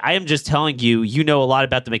 I am just telling you, you know a lot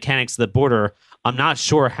about the mechanics of the border. I'm not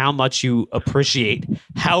sure how much you appreciate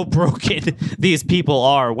how broken these people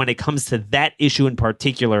are when it comes to that issue in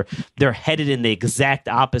particular. They're headed in the exact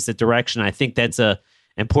opposite direction. I think that's a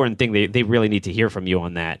important thing. They really need to hear from you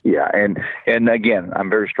on that. Yeah, and again,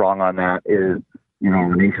 I'm very strong on that. Is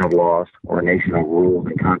a nation of laws or a nation of rules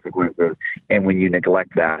and consequences, and when you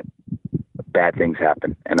neglect that, bad things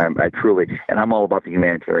happen. And I'm all about the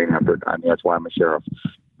humanitarian effort. I mean, that's why I'm a sheriff.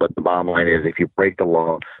 But the bottom line is, if you break the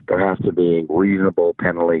law, there has to be reasonable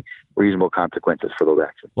penalty, reasonable consequences for those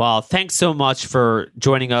actions. Well, thanks so much for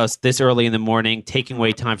joining us this early in the morning, taking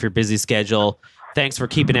away time for your busy schedule. Thanks for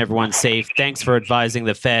keeping everyone safe. Thanks for advising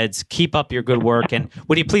the feds. Keep up your good work. And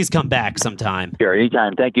would you please come back sometime? Sure,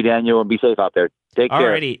 anytime. Thank you, Daniel, and be safe out there. Take care.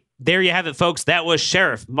 Alrighty. There you have it, folks. That was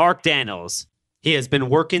Sheriff Mark Daniels. He has been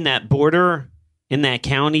working that border in that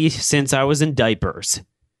county since I was in diapers.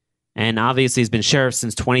 And obviously he's been sheriff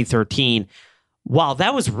since 2013. Wow,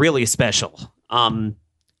 that was really special.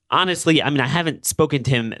 Honestly, I mean, I haven't spoken to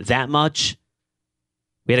him that much.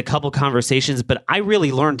 We had a couple conversations, but I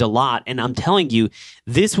really learned a lot. And I'm telling you,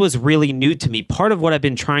 this was really new to me. Part of what I've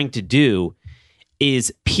been trying to do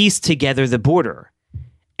is piece together the border.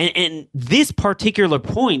 And this particular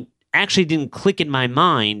point actually didn't click in my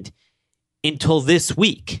mind until this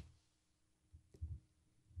week.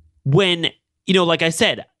 When, like I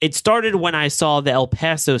said, it started when I saw the El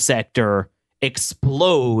Paso sector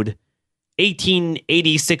explode,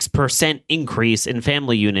 86% increase in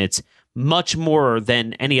family units, much more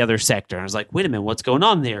than any other sector. I was like, wait a minute, what's going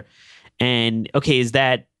on there? And okay, is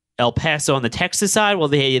that El Paso on the Texas side? Well,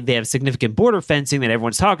 they have significant border fencing that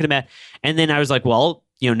everyone's talking about. And then I was like, well,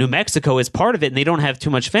 New Mexico is part of it and they don't have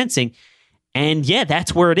too much fencing. And yeah,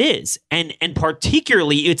 that's where it is. And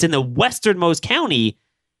particularly it's in the westernmost county,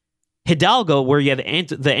 Hidalgo, where you have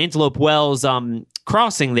the Antelope Wells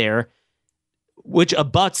crossing there, which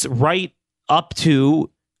abuts right up to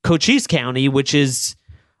Cochise County, which is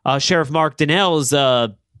Sheriff Mark Daniels'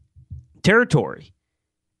 territory.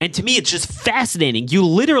 And to me, it's just fascinating.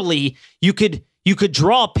 You could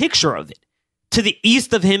draw a picture of it. To the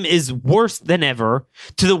east of him is worse than ever.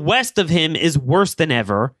 To the west of him is worse than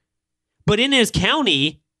ever. But in his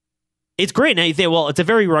county, it's great. Now you say, well, it's a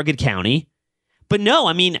very rugged county. But no,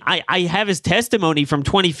 I mean, I have his testimony from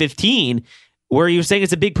 2015 where he was saying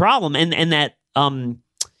it's a big problem. And that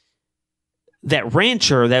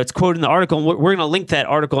rancher that's quoted in the article, and we're going to link that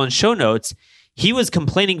article in show notes, he was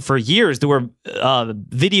complaining for years. There were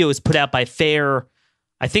videos put out by FAIR,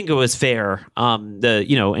 I think it was FAIR,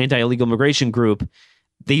 the anti-illegal immigration group.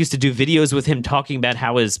 They used to do videos with him talking about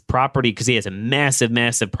how his property, because he has a massive,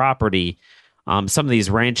 massive property. Some of these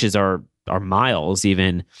ranches are miles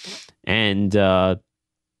even. And,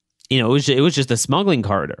 it was just a smuggling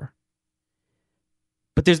corridor.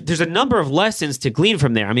 But there's a number of lessons to glean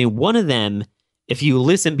from there. I mean, one of them, if you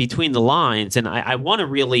listen between the lines, and I want to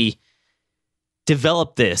really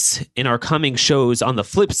develop this in our coming shows on the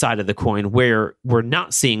flip side of the coin, where we're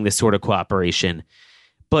not seeing this sort of cooperation.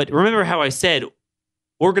 But remember how I said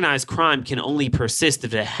organized crime can only persist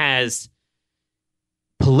if it has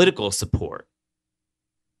political support.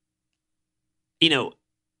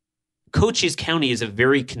 Cochise County is a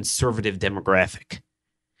very conservative demographic.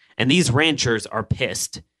 And these ranchers are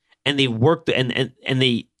pissed, and they work and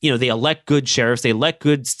they they elect good sheriffs, they elect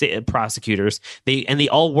good prosecutors, they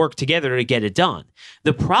all work together to get it done.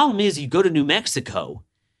 The problem is, you go to New Mexico,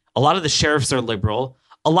 a lot of the sheriffs are liberal.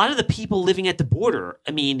 A lot of the people living at the border,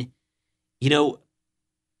 I mean, they're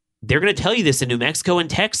going to tell you this in New Mexico and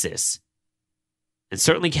Texas, and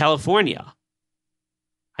certainly California.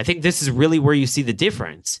 I think this is really where you see the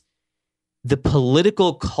difference. The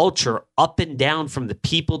political culture up and down from the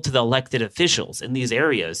people to the elected officials in these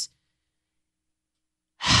areas,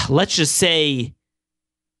 let's just say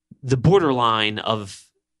the borderline of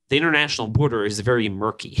the international border is very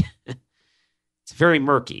murky. It's very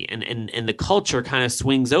murky, and the culture kind of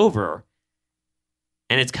swings over.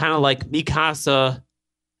 And it's kind of like mi casa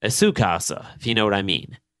es su casa, if you know what I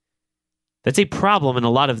mean. That's a problem in a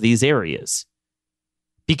lot of these areas.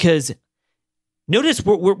 Because notice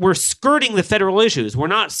we're skirting the federal issues. We're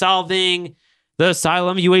not solving the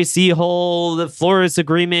asylum UAC hole, the Flores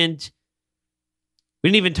agreement. We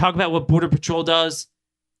didn't even talk about what Border Patrol does.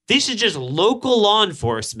 This is just local law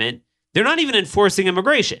enforcement. They're not even enforcing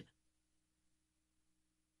immigration.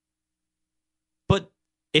 But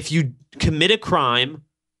if you commit a crime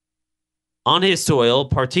on his soil,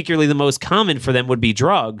 particularly the most common for them would be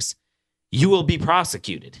drugs, you will be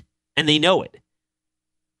prosecuted. And they know it.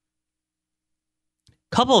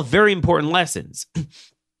 Couple of very important lessons.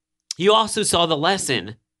 You also saw the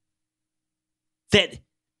lesson that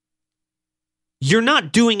you're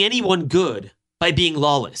not doing anyone good by being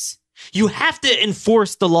lawless. You have to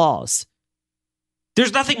enforce the laws.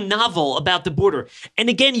 There's nothing novel about the border. And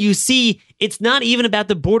again, you see, it's not even about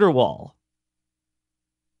the border wall.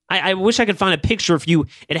 I wish I could find a picture of you.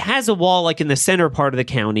 It has a wall like in the center part of the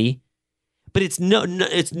county, but it's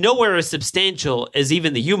nowhere as substantial as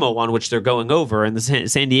even the Yuma one, which they're going over, and the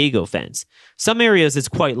San Diego fence. Some areas it's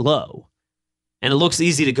quite low, and it looks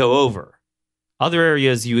easy to go over. Other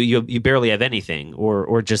areas you barely have anything,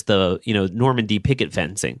 or just the Normandy picket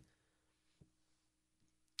fencing.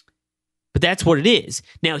 But that's what it is.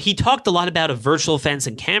 Now, he talked a lot about a virtual fence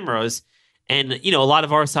and cameras, and a lot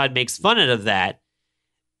of our side makes fun out of that.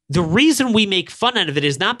 The reason we make fun out of it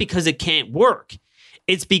is not because it can't work.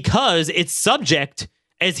 It's because it's subject,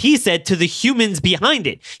 as he said, to the humans behind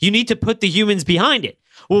it. You need to put the humans behind it.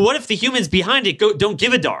 Well, what if the humans behind it don't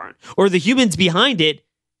give a darn? Or the humans behind it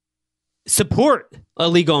support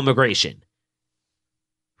illegal immigration?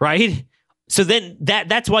 Right? So then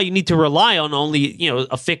that's why you need to rely on only,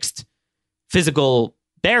 a fixed physical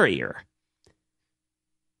barrier.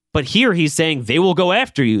 But here he's saying they will go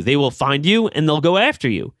after you. They will find you and they'll go after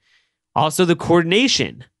you. Also, the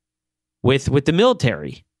coordination with the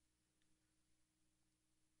military.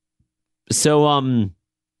 So, a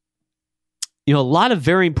lot of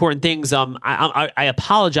very important things. I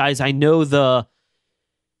apologize. I know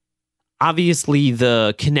obviously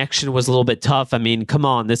the connection was a little bit tough. I mean, come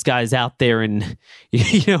on, this guy's out there, and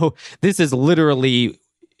this is literally,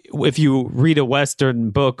 if you read a Western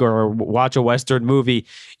book or watch a Western movie,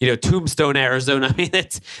 Tombstone, Arizona. I mean,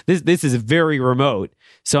 this is very remote.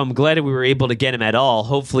 So I'm glad we were able to get him at all.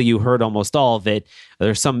 Hopefully you heard almost all of it.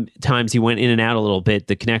 There's some times he went in and out a little bit.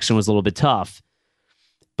 The connection was a little bit tough,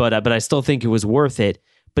 but I still think it was worth it.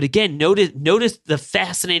 But again, notice the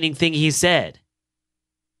fascinating thing he said.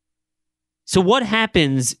 So what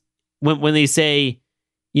happens when they say,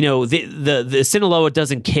 the Sinaloa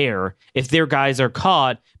doesn't care if their guys are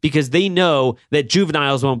caught because they know that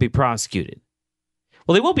juveniles won't be prosecuted?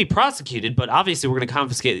 Well, they won't be prosecuted, but obviously we're going to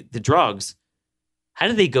confiscate the drugs. How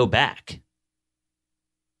do they go back?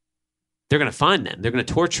 They're going to find them. They're going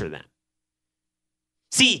to torture them.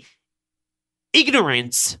 See,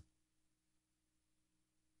 ignorance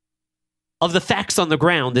of the facts on the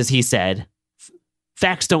ground, as he said,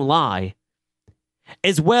 facts don't lie,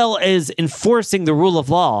 as well as enforcing the rule of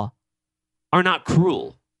law, are not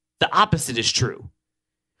cruel. The opposite is true.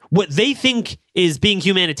 What they think is being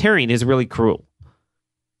humanitarian is really cruel.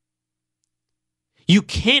 You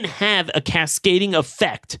can't have a cascading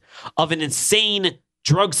effect of an insane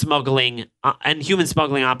drug smuggling and human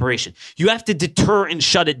smuggling operation. You have to deter and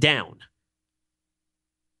shut it down.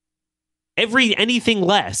 Anything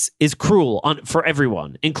less is cruel for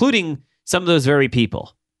everyone, including some of those very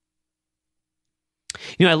people.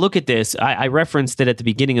 I look at this. I referenced it at the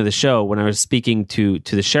beginning of the show when I was speaking to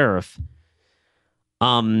the sheriff.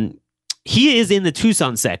 He is in the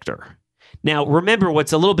Tucson sector. Now, remember,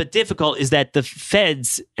 what's a little bit difficult is that the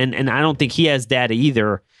feds, and I don't think he has data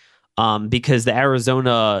either, because the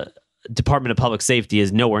Arizona Department of Public Safety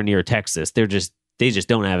is nowhere near Texas. They just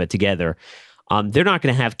don't have it together. They're not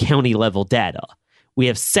going to have county level data. We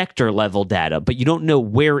have sector level data, but you don't know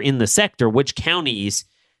where in the sector, which counties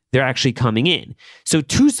they're actually coming in. So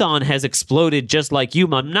Tucson has exploded just like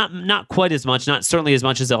Yuma, not quite as much, not certainly as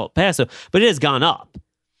much as El Paso, but it has gone up.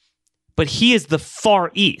 But he is the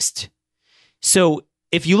far east. So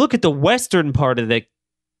if you look at the western part of the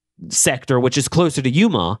sector, which is closer to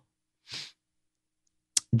Yuma,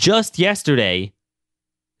 just yesterday,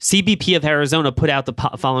 CBP of Arizona put out the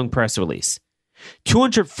following press release.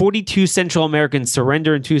 242 Central Americans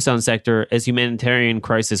surrender in Tucson sector as humanitarian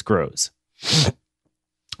crisis grows.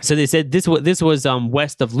 So they said this was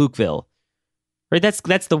west of Lukeville. Right?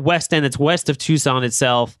 That's the west end. It's west of Tucson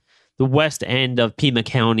itself, the west end of Pima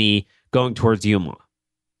County going towards Yuma.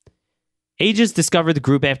 Agents discovered the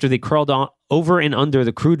group after they crawled over and under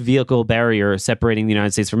the crude vehicle barrier separating the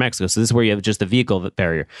United States from Mexico. So this is where you have just a vehicle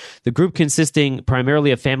barrier. The group, consisting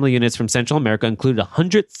primarily of family units from Central America, included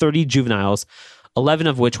 130 juveniles, 11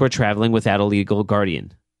 of which were traveling without a legal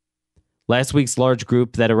guardian. Last week's large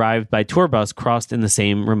group that arrived by tour bus crossed in the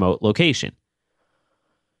same remote location.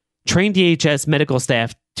 Trained DHS medical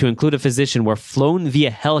staff, to include a physician, were flown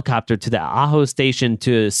via helicopter to the Ajo station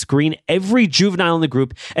to screen every juvenile in the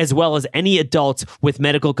group, as well as any adults with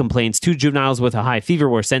medical complaints. 2 juveniles with a high fever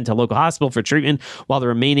were sent to a local hospital for treatment, while the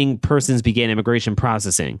remaining persons began immigration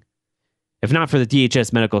processing. If not for the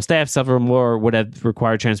DHS medical staff, several more would have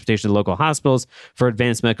required transportation to local hospitals for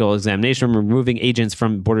advanced medical examination, removing agents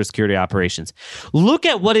from border security operations. Look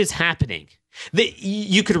at what is happening.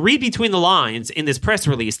 You could read between the lines in this press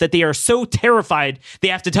release that they are so terrified they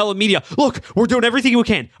have to tell the media, look, we're doing everything we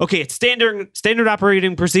can. Okay, it's standard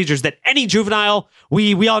operating procedures that any juvenile,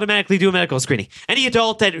 we automatically do a medical screening. Any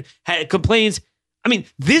adult that complains, I mean,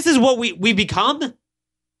 this is what we become.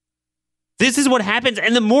 This is what happens.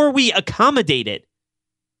 And the more we accommodate it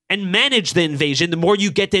and manage the invasion, the more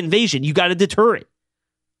you get the invasion. You got to deter it.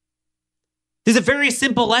 This is a very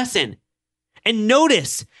simple lesson. And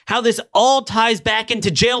notice how this all ties back into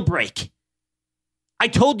jailbreak. I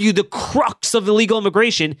told you the crux of illegal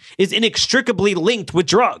immigration is inextricably linked with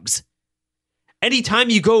drugs.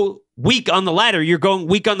 Anytime you go weak on the latter, you're going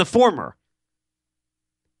weak on the former.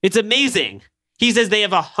 It's amazing. He says they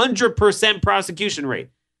have 100% prosecution rate.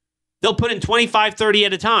 They'll put in 25, 30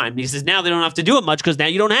 at a time. He says now they don't have to do it much because now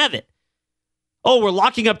you don't have it. Oh, we're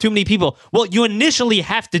locking up too many people. Well, you initially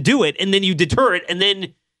have to do it, and then you deter it, and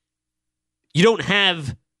then you don't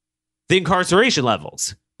have the incarceration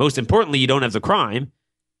levels. Most importantly, you don't have the crime.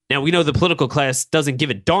 Now, we know the political class doesn't give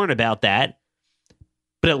a darn about that.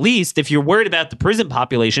 But at least if you're worried about the prison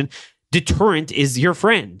population, deterrent is your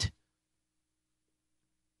friend.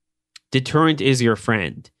 Deterrent is your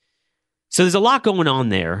friend. So there's a lot going on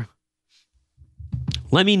there.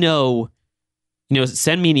 Let me know,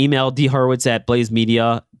 send me an email,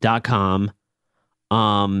 dhorowitz@blazemedia.com.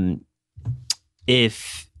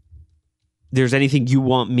 If there's anything you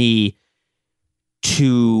want me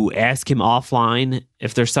to ask him offline,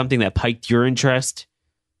 if there's something that piqued your interest,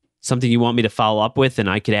 something you want me to follow up with, and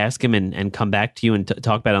I could ask him and come back to you and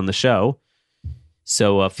talk about it on the show.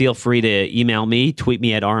 So feel free to email me, tweet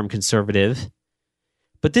me at rmconservative.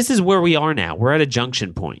 But this is where we are now. We're at a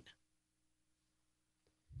junction point.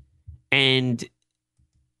 And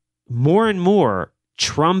more,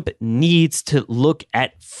 Trump needs to look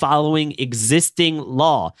at following existing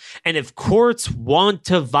law. And if courts want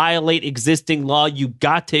to violate existing law, you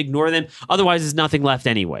got to ignore them. Otherwise, there's nothing left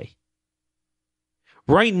anyway.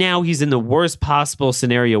 Right now, he's in the worst possible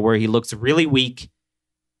scenario where he looks really weak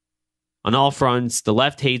on all fronts. The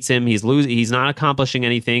left hates him. He's not accomplishing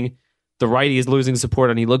anything. The right is losing support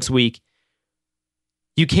and he looks weak.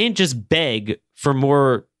 You can't just beg for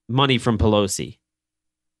more money from Pelosi.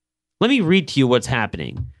 Let me read to you what's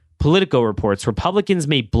happening. Politico reports Republicans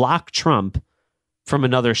may block Trump from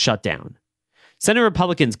another shutdown. Senate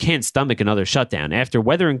Republicans can't stomach another shutdown. After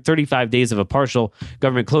weathering 35 days of a partial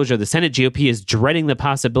government closure, the Senate GOP is dreading the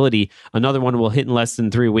possibility another one will hit in less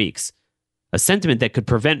than 3 weeks. A sentiment that could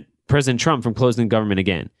prevent President Trump from closing government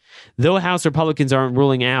again. Though House Republicans aren't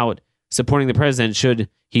ruling out supporting the president should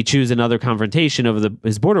he choose another confrontation over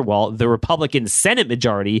his border wall, the Republican Senate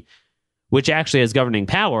majority, which actually has governing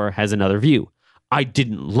power, has another view. I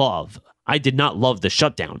did not love the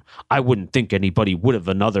shutdown. I wouldn't think anybody would have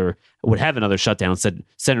another shutdown, said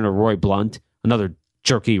Senator Roy Blunt, another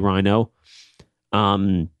jerky rhino.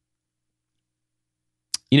 You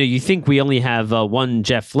think we only have one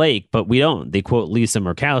Jeff Flake, but we don't. They quote Lisa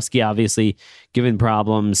Murkowski, obviously, given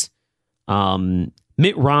problems.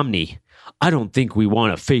 Mitt Romney, I don't think we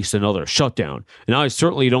want to face another shutdown. And I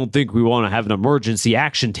certainly don't think we want to have an emergency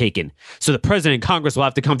action taken. So the president and Congress will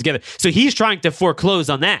have to come together. So he's trying to foreclose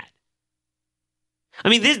on that. I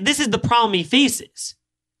mean, this is the problem he faces.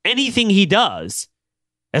 Anything he does,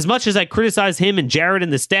 as much as I criticize him and Jared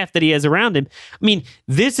and the staff that he has around him, I mean,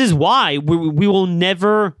 this is why we will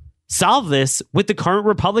never solve this with the current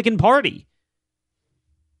Republican Party.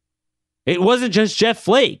 It wasn't just Jeff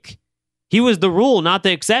Flake. He was the rule, not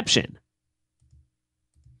the exception.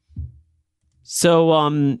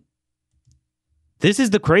 So, this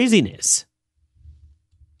is the craziness.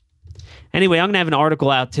 Anyway, I'm going to have an article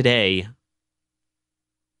out today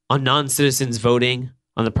on non-citizens voting,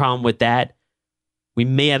 on the problem with that. We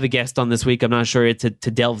may have a guest on this week. I'm not sure to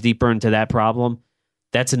delve deeper into that problem.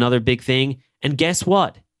 That's another big thing. And guess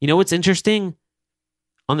what? You know what's interesting?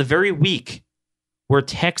 On the very week where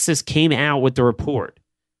Texas came out with the report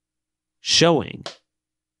showing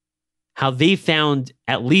how they found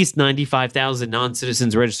at least 95,000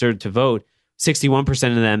 non-citizens registered to vote, 61%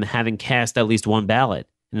 of them having cast at least one ballot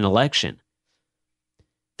in an election.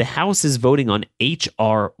 The House is voting on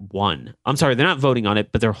H.R. 1. I'm sorry, they're not voting on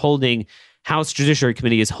it, but they're holding, House Judiciary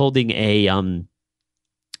Committee is holding a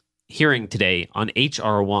hearing today on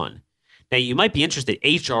H.R. 1. Now, you might be interested,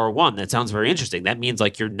 H.R. 1, that sounds very interesting. That means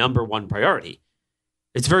like your number one priority.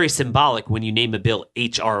 It's very symbolic when you name a bill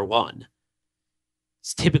H.R. 1.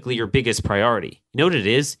 It's typically your biggest priority. You know what it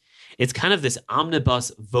is? It's kind of this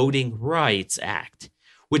Omnibus Voting Rights Act,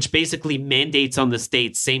 which basically mandates on the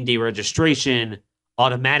states same-day registration,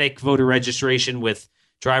 automatic voter registration with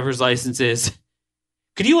driver's licenses.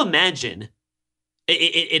 Could you imagine?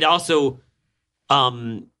 It also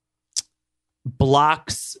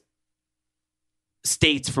blocks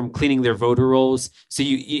states from cleaning their voter rolls. So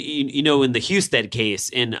you know, in the Husted case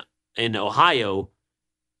in Ohio,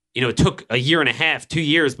 you know, it took a year and a half, 2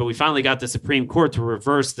 years, but we finally got the Supreme Court to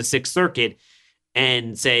reverse the Sixth Circuit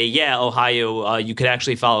and say, yeah, Ohio, you could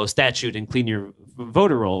actually follow a statute and clean your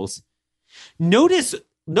voter rolls. Notice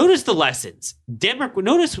the lessons.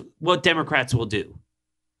 Notice what Democrats will do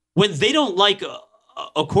when they don't like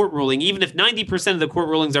a court ruling. Even if 90% of the court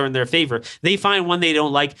rulings are in their favor, they find one they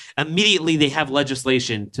don't like. Immediately, they have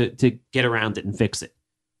legislation to get around it and fix it.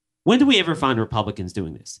 When do we ever find Republicans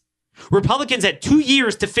doing this? Republicans had 2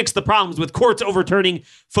 years to fix the problems with courts overturning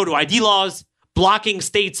photo ID laws, blocking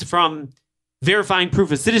states from verifying proof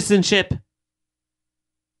of citizenship.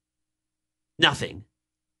 Nothing.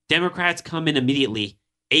 Democrats come in immediately.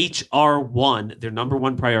 H.R. 1, their number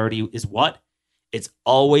one priority is what? It's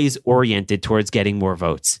always oriented towards getting more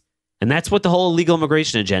votes. And that's what the whole illegal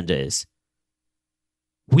immigration agenda is.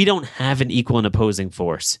 We don't have an equal and opposing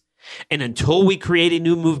force. And until we create a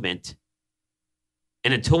new movement,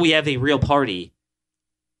 and until we have a real party,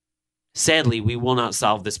 sadly, we will not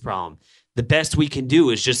solve this problem. The best we can do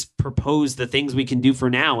is just propose the things we can do for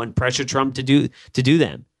now and pressure Trump to do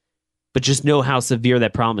them. But just know how severe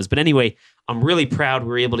that problem is. But anyway, I'm really proud we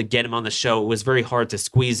were able to get him on the show. It was very hard to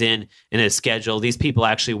squeeze in his schedule. These people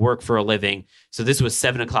actually work for a living. So this was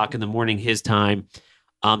 7 o'clock in the morning his time.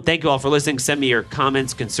 Thank you all for listening. Send me your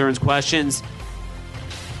comments, concerns, questions.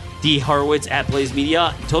 D. Horowitz at Blaze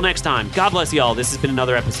Media. Until next time, God bless you all. This has been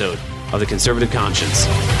another episode of The Conservative Conscience.